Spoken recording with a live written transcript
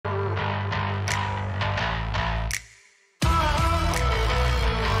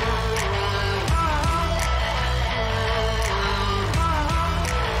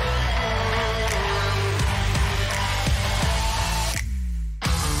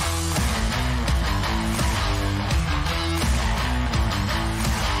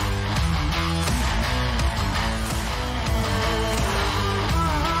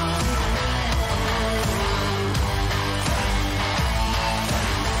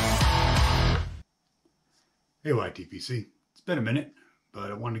Hey YTPC, it's been a minute,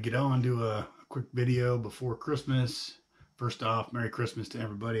 but I wanted to get on to a quick video before Christmas. First off, Merry Christmas to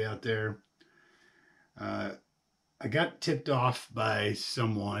everybody out there. Uh, I got tipped off by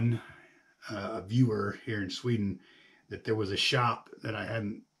someone, a viewer here in Sweden, that there was a shop that I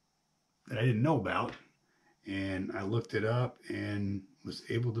didn't know about, and I looked it up and was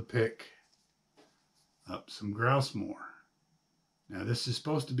able to pick up some Grousemoor. Now this is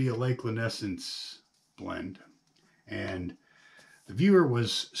supposed to be a Lakeland Essence blend, and the viewer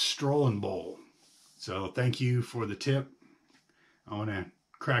was Stroll Bowl. So thank you for the tip. I want to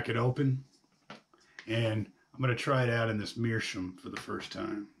crack it open, and I'm going to try it out in this meerschaum for the first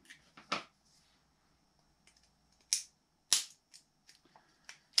time.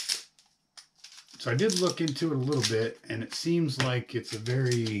 So I did look into it a little bit, and it seems like it's a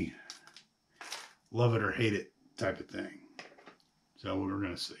very love it or hate it type of thing. So we're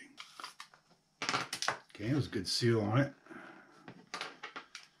going to see. Okay, there's a good seal on it.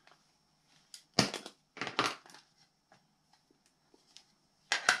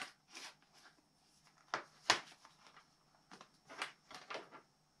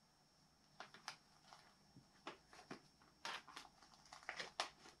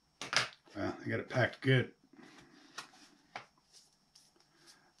 Well, I got it packed good.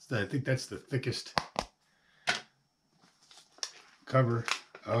 I think that's the thickest cover.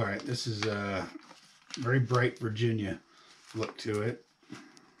 All right, this is a very bright Virginia look to it.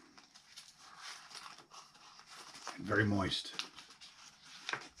 And very moist.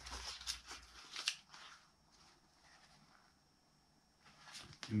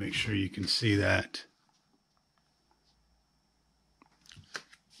 And make sure you can see that.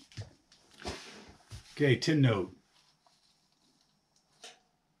 Okay, tin note.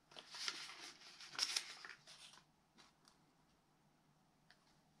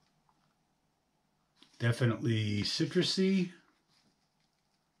 Definitely citrusy.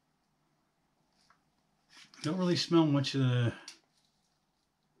 I don't really smell much of the...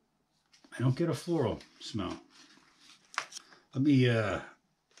 I don't get a floral smell. Let me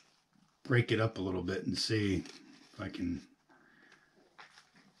break it up a little bit and see if I can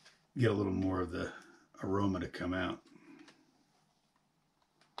get a little more of the aroma to come out.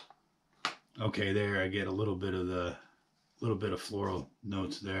 Okay, there I get a little bit of floral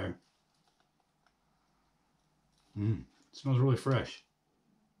notes there. It smells really fresh.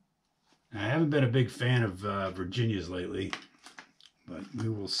 I haven't been a big fan of Virginias lately, but we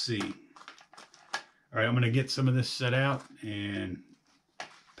will see. All right, I'm going to get some of this set out and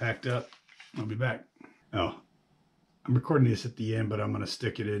packed up. I'll be back. Oh, I'm recording this at the end, but I'm going to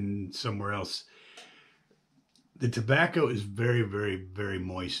stick it in somewhere else. The tobacco is very, very, very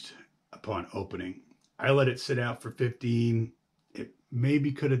moist upon opening. I let it sit out for 15. It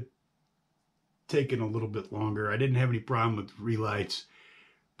maybe could have taken a little bit longer. I didn't have any problem with relights,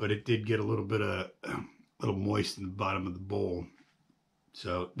 but it did get a little bit of little moist in the bottom of the bowl.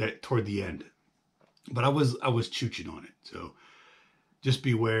 So that toward the end, but I was chooching on it. So just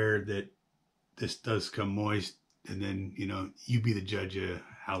beware that this does come moist, and then you be the judge of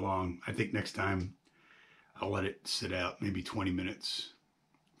how long. I think next time I'll let it sit out maybe 20 minutes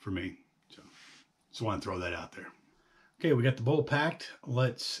for me. So just want to throw that out there. Okay, we got the bowl packed.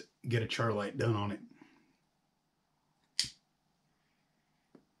 Let's get a char light done on it.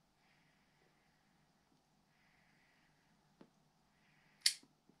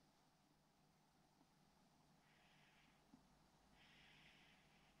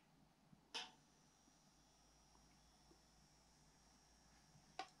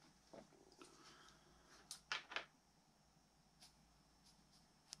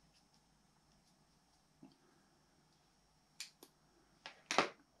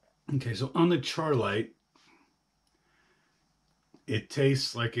 Okay, so on the char light, it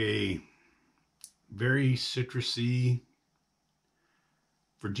tastes like a very citrusy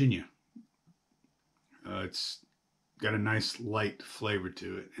Virginia. It's got a nice light flavor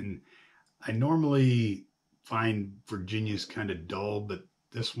to it. And I normally find Virginias kind of dull, but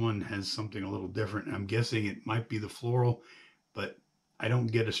this one has something a little different. I'm guessing it might be the floral, but I don't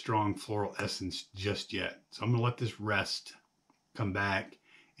get a strong floral essence just yet. So I'm going to let this rest, come back,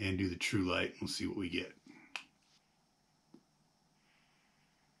 and do the true light. We'll see what we get.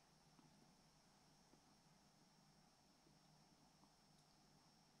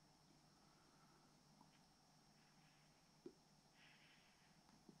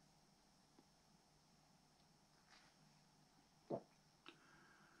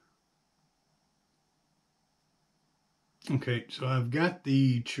 Okay, so I've got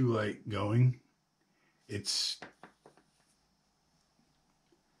the true light going. It's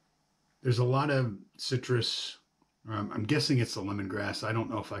there's a lot of citrus. I'm guessing it's the lemongrass. I don't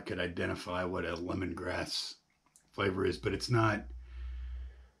know if I could identify what a lemongrass flavor is, but it's not.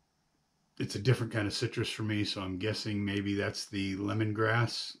 It's a different kind of citrus for me, so I'm guessing maybe that's the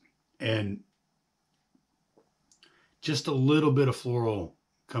lemongrass. And just a little bit of floral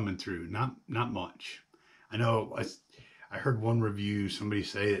coming through, not much. I know I heard one review, somebody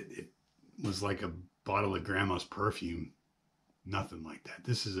say it was like a bottle of grandma's perfume. Nothing like that.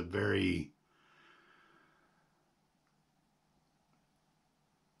 This is a very,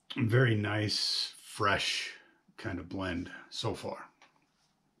 very nice, fresh kind of blend so far.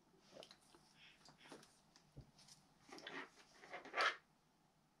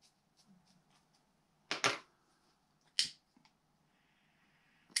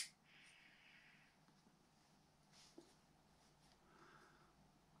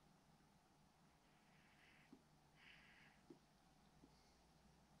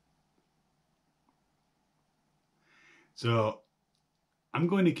 So I'm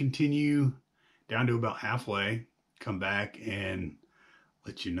going to continue down to about halfway, come back and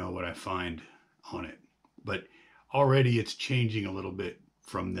let you know what I find on it. But already it's changing a little bit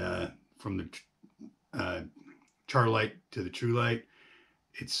from the char light to the true light.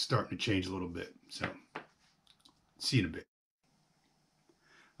 It's starting to change a little bit. So see you in a bit.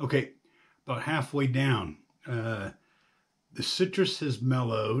 Okay, about halfway down. The citrus has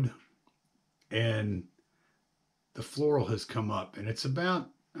mellowed and the floral has come up, and it's about,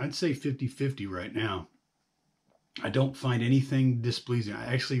 I'd say 50-50 right now. I don't find anything displeasing.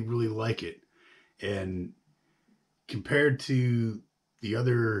 I actually really like it. And compared to the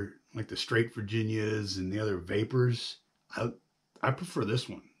other, like the straight Virginias and the other vapors, I prefer this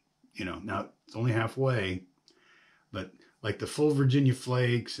one. You know, now it's only halfway, but like the full Virginia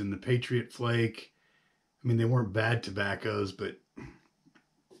flakes and the Patriot flake, I mean, they weren't bad tobaccos, but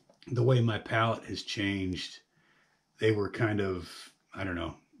the way my palate has changed, they were kind of, I don't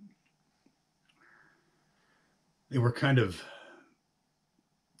know, they were kind of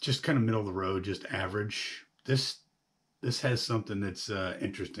just kind of middle of the road, just average. This has something that's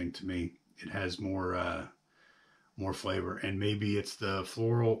interesting to me. It has more flavor, and maybe it's the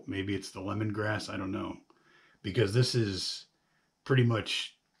floral, maybe it's the lemongrass. I don't know, because this is pretty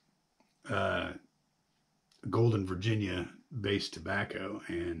much Golden Virginia based tobacco,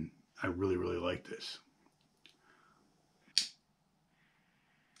 and I really like this.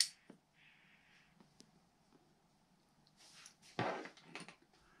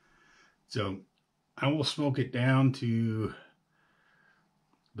 So I will smoke it down to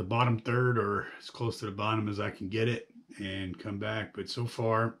the bottom third, or as close to the bottom as I can get it, and come back. But so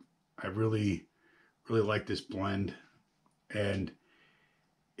far, I really like this blend. And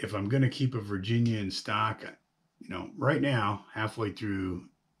if I'm going to keep a Virginia in stock, you know, right now, halfway through,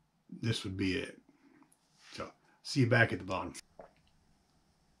 this would be it. So see you back at the bottom.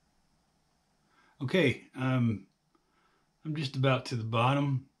 Okay, I'm just about to the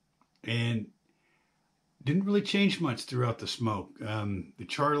bottom, and didn't really change much throughout the smoke. The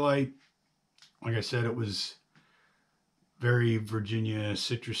char light, like I said, it was very Virginia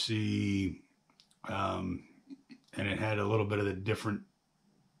citrusy, and it had a little bit of the different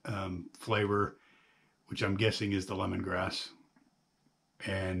flavor, which I'm guessing is the lemongrass.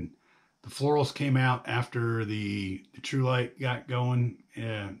 And the florals came out after the true light got going.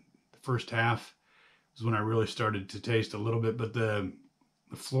 The first half is when I really started to taste a little bit, but the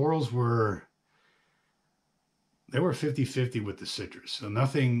florals were, they were 50-50 with the citrus. So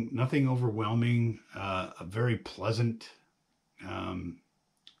nothing overwhelming, a very pleasant,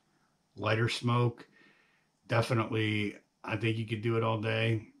 lighter smoke. Definitely, I think you could do it all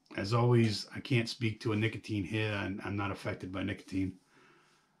day. As always, I can't speak to a nicotine hit. I'm not affected by nicotine.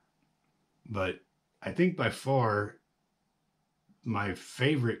 But I think by far my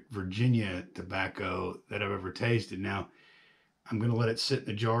favorite Virginia tobacco that I've ever tasted. Now, I'm going to let it sit in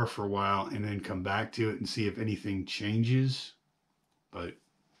the jar for a while and then come back to it and see if anything changes. But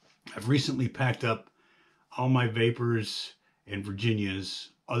I've recently packed up all my vapors and Virginias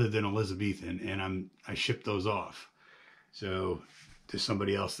other than Elizabethan, and I shipped those off. So to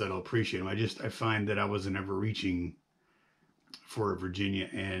somebody else that'll appreciate them. I find that I wasn't ever reaching for a Virginia,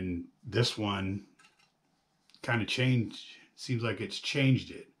 and this one kind of changed. Seems like it's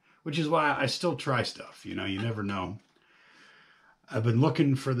changed it, which is why I still try stuff. You know, you never know. I've been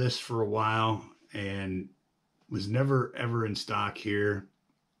looking for this for a while and was never ever in stock here.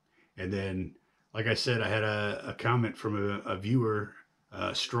 And then, like I said, I had a comment from a viewer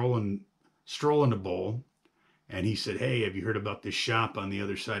strolling a bowl, and he said, "Hey, have you heard about this shop on the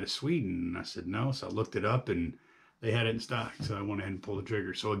other side of Sweden?" And I said, "No." So I looked it up, and they had it in stock, so I went ahead and pulled the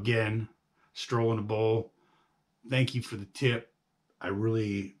trigger. So again, Stroll in a Bowl, thank you for the tip. I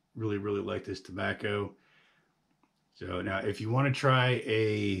really like this tobacco. So now if you want to try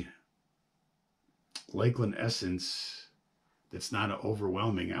a Lakeland Essence that's not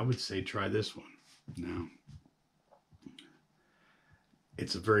overwhelming, I would say try this one. Now,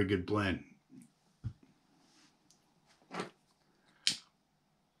 it's a very good blend.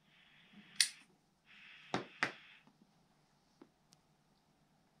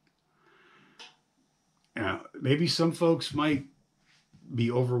 Now, maybe some folks might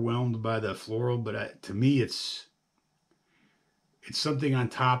be overwhelmed by the floral, but to me, it's something on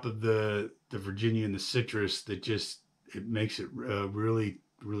top of the Virginia and the citrus that just, it makes it a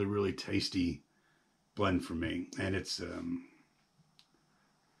really tasty blend for me. And it's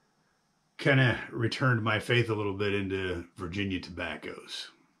kind of returned my faith a little bit into Virginia tobaccos.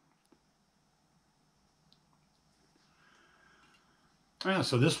 Yeah,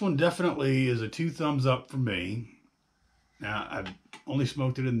 so this one definitely is a 2 thumbs up for me. Now, I've only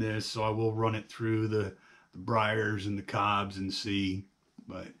smoked it in this, so I will run it through the briars and the cobs and see.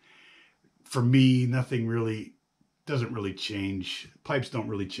 But for me, nothing really, doesn't really change. Pipes don't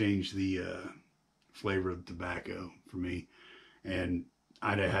really change the flavor of the tobacco for me. And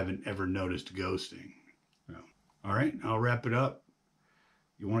I haven't ever noticed ghosting. So, all right, I'll wrap it up.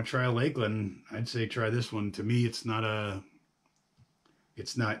 You want to try a Lakeland, I'd say try this one. To me, it's not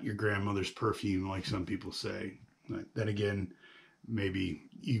your grandmother's perfume like some people say. But then again, maybe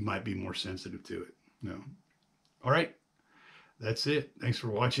you might be more sensitive to it. No. All right, that's it. Thanks for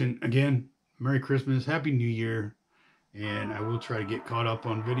watching. Again, Merry Christmas, Happy New Year, and I will try to get caught up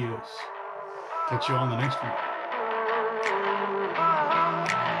on videos. Catch you all in the next one.